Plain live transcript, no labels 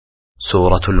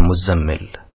سورة المزمل.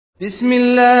 بسم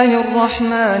الله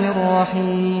الرحمن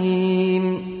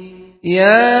الرحیم.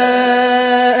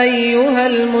 یا ایها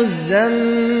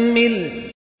المزمل.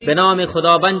 به نام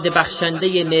خداوند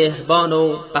بخشنده مهربان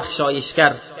و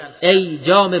بخشایشگر. ای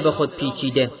جامه به خود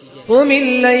پیچیده. قم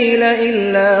اللیل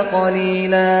الا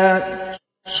قلیلا.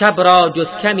 شب را جز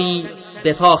کمی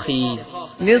بپاخیز.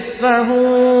 نصفه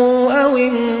او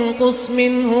انقص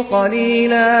منه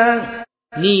قلیلا.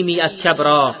 نیمی از شب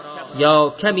را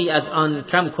یا کمی از آن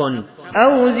کم کن.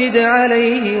 او زد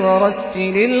علیه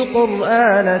ورتل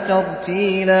القرآن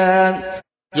ترتیلا.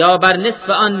 یا بر نصف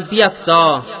آن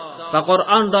بیفزا و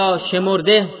قرآن را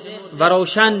شمرده و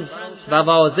روشن و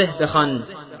واضح بخوان.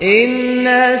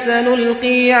 انا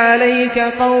سنلقی علیک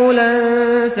قولا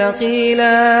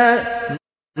ثقیلا.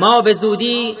 ما به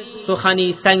زودی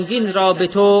سخنی سنگین را به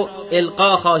تو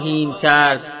القا خواهیم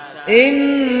کرد.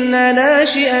 ان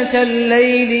ناشئة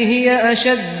اللیل هی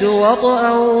اشد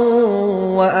وطئا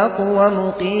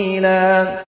واقوم قیلا.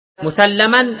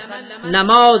 مسلماً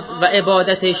نماز و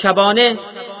عبادت شبانه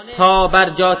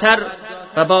پابرجاتر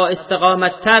و با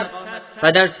استقامتتر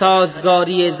و در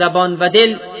سازگاری زبان و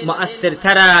دل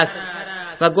مؤثرتر است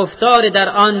و گفتار در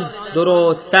آن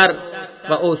درستتر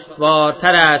و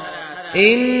استوارتر است.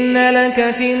 ان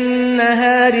لك فی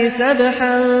النهار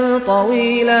سبحا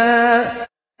طویلا.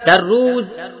 در روز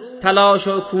تلاش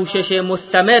و کوشش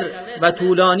مستمر و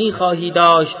طولانی خواهی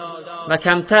داشت و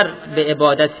کمتر به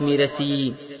عبادت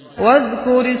میرسی.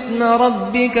 واذکر اسم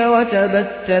ربک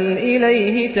وتبتل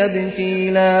الیه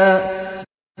تبتیلا.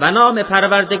 و نام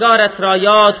پروردگارت را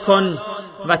یاد کن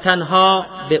و تنها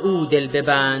به او دل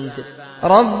ببند.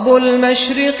 رب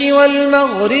المشرق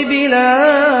والمغرب لا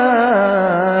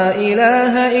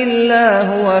اله الا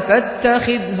هو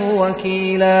فاتخذه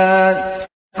وکیلا.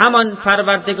 همان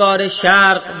پروردگار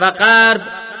شرق و غرب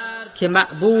که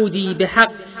معبودی به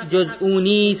حق جز او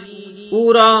نیست،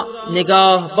 او را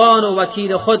نگاهبان و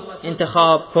وکیل خود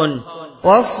انتخاب کن.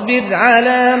 واصبر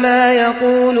على ما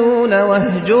یقولون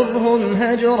واهجرهم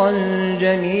هجرا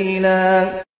جمیلا.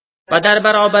 و در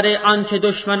برابر آنچه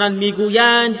دشمنان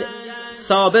میگویند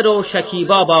صابر و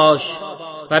شکیبا باش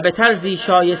و به طرزی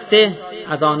شایسته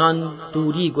از آنان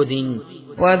دوری گزین.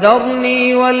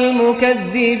 وذرنی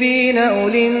والمکذبین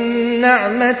اولی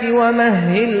النعمت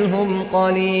ومهلهم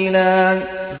قلیلا.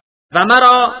 و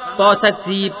مرا با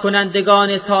تکذیب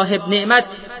کنندگان صاحب نعمت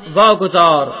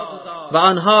واگذار و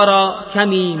آنها را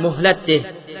کمی مهلت ده.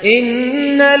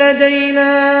 این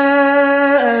لدینا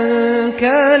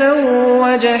انکالا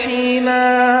و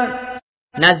جحیما.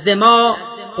 نزد ما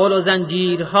قل و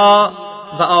زنجیرها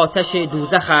و آتش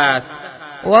دوزخ است.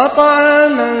 و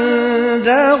طعاما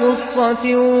ذا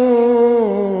غصة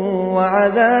و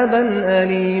عذابا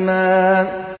الیما.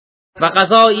 و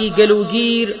غذایی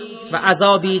گلوگیر و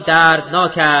عذابی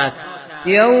دردناک است.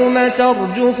 یوم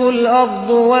ترجف الارض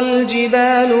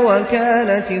والجبال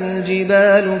وكانت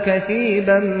الجبال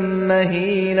كثيبا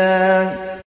مهیلا.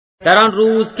 در آن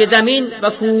روز که زمین و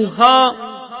کوهها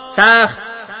سخت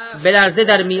به لرزه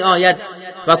در می آید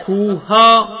و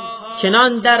کوهها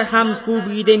چنان در هم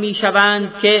کوبیده می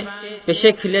شوند که به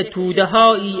شکل توده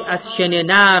هایی از شن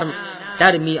نرم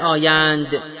در می آیند.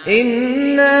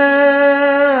 انا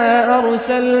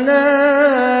ارسلنا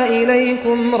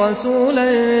الیکم رسولا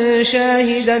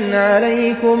شاهدا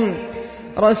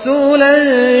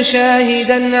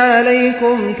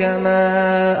علیکم کما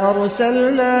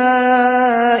ارسلنا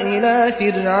الی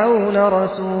فرعون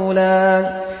رسولا.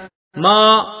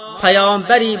 ما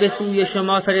پیامبری به سوی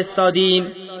شما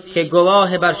فرستادیم که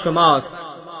گواه بر شماست،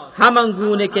 همان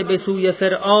گونه که به سوی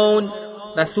فرعون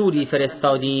رسولی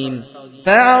فرستادیم.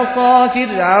 فعصى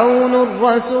فرعون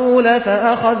الرسول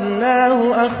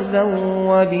فأخذناه أخذا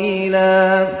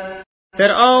وبیلا.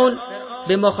 فرعون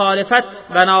به مخالفت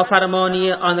و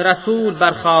نافرمانی آن رسول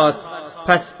برخاست،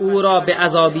 پس او را به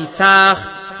عذابی سخت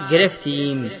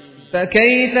گرفتیم.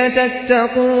 فكيف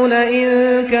تتقون إن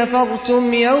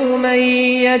كفرتم يوما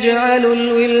يجعل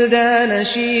الولدان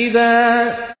شيبا.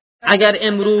 اگر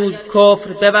امروز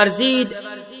کفر بورزید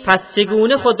پس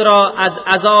چگونه خود را از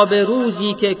عذاب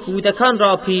روزی که کودکان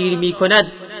را پیر می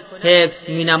کند حفظ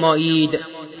می نمایید؟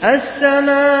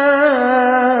 السماء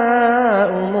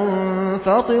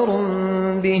منفطر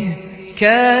به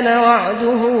كان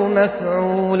وعده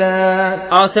مفعولا.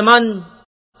 آسمان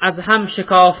از هم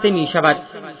شکافته می شود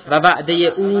و وعده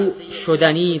او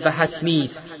شدنی و حتمی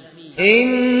است.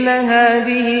 این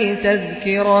هذه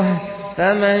تذکره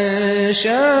فمن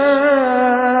شاء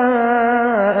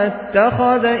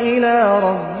اتخذ الى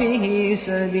ربه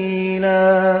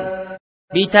سبیلا.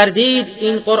 بی تردید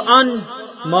این قرآن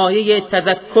مایه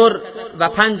تذکر و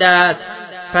پند است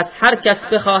پس هر کس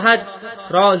بخواهد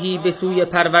راهی به سوی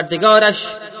پروردگارش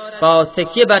با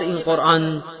تکیه بر این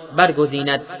قرآن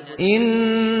برگزیند.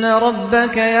 إن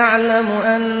ربك يعلم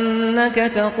أنك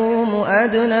تقوم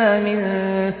أدنى من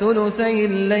ثلثي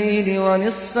الليل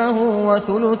ونصفه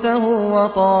وثلثه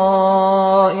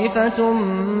وطائفة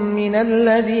من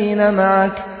الذين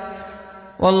معك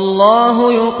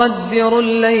والله يقدر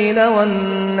الليل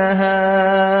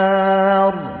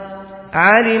والنهار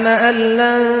علم أن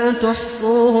لن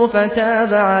تحصوه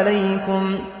فتاب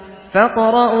عليكم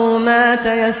فاقرؤوا ما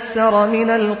تيسر من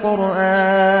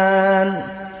القرآن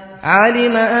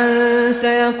علم أن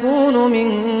سيكون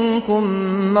منكم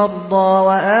مرضى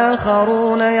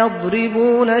وآخرون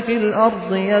يضربون في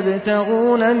الأرض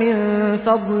يبتغون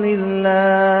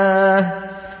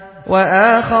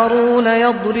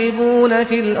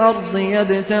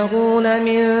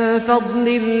من فضل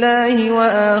الله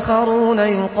وآخرون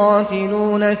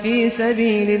يقاتلون في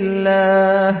سبيل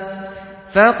الله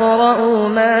فاقرؤوا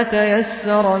ما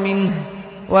تيسر منه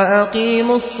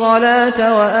وأقيموا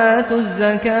الصلاة وآتوا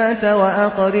الزكاة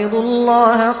وأقرضوا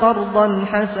الله قرضا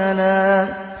حسنا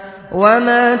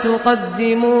وما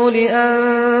تقدموا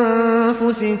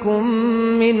لأنفسكم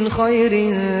من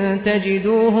خير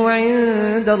تجدوه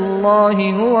عند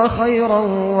الله هو خيرا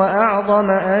وأعظم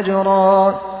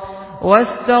أجرا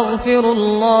واستغفروا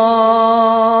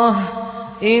الله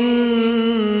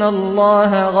إن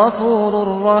الله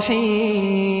غفور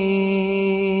رحیم.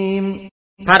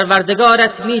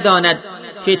 پروردگارت می‌داند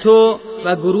که تو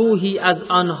و گروهی از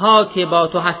آنها که با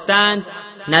تو هستند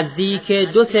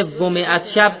نزدیک 2/3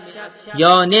 از شب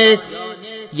یا نصف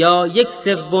یا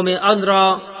 1/3 آن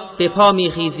را به پا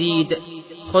می‌خیزید.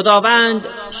 خداوند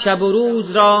شب و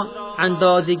روز را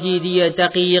اندازه‌گیری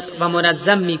دقیق و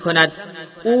منظم می‌کند.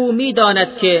 او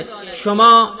می‌داند که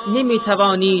شما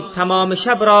نمی‌توانید تمام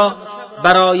شب را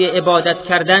برای عبادت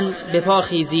کردن به پا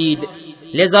خیزید،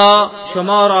 لذا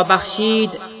شما را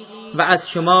بخشید و از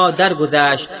شما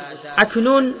درگذشت.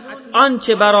 اکنون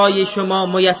آنچه برای شما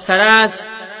میسر است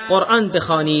قرآن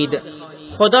بخوانید.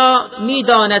 خدا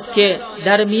می‌داند که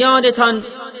در میانتان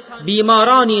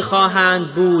بیمارانی خواهند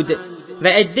بود و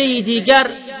عده‌ای دیگر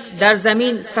در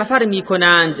زمین سفر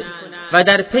می‌کنند و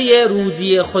در پی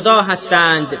روزی خدا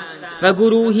هستند و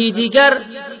گروهی دیگر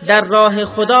در راه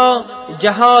خدا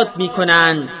جهاد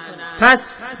می‌کنند. پس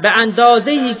به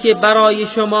اندازه‌ای که برای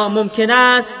شما ممکن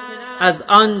است از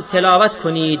آن تلاوت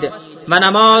کنید و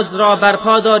نماز را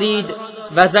برپا دارید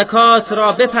و زکات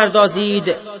را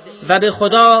بپردازید و به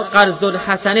خدا قرض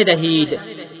الحسنه دهید،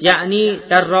 یعنی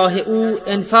در راه او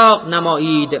انفاق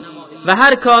نمایید و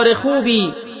هر کار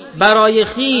خوبی برای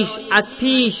خیش از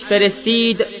پیش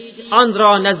فرستید آن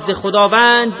را نزد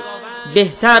خداوند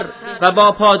بهتر و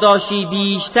با پاداشی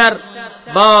بیشتر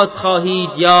باز خواهید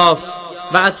یافت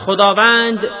و از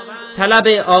خداوند طلب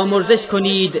آمرزش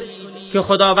کنید که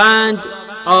خداوند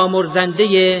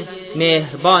آمرزنده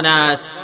مهربان است.